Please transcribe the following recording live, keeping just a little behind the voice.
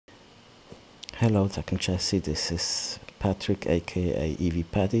Hello Zack and Jesse, this is Patrick aka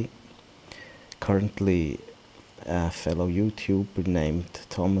EV Paddy. Currently a fellow YouTuber named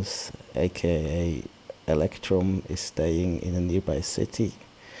Thomas aka Electrum is staying in a nearby city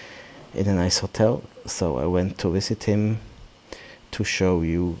in a nice hotel, so I went to visit him to show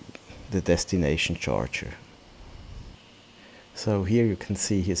you the destination charger. So here you can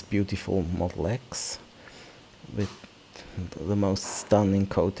see his beautiful Model X with the most stunning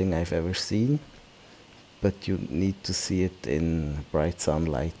coating I've ever seen, but you need to see it in bright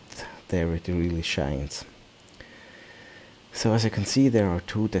sunlight. There it really shines. So as you can see, there are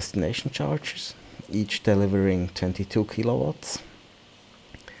two destination chargers, each delivering 22 kilowatts,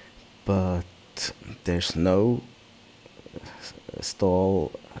 but there's no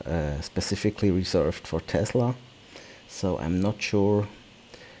stall specifically reserved for Tesla, so I'm not sure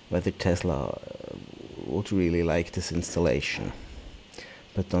whether Tesla would really like this installation.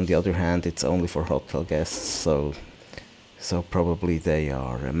 But on the other hand, it's only for hotel guests, so probably they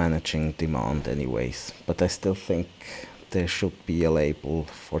are managing demand anyways. But I still think there should be a label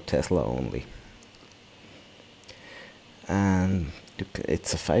for Tesla only. And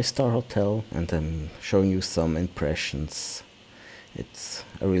it's a 5-star hotel, and I'm showing you some impressions. It's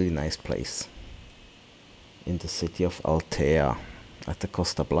a really nice place in the city of Altea at the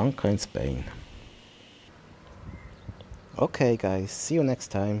Costa Blanca in Spain. Okay guys, see you next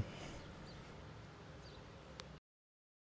time.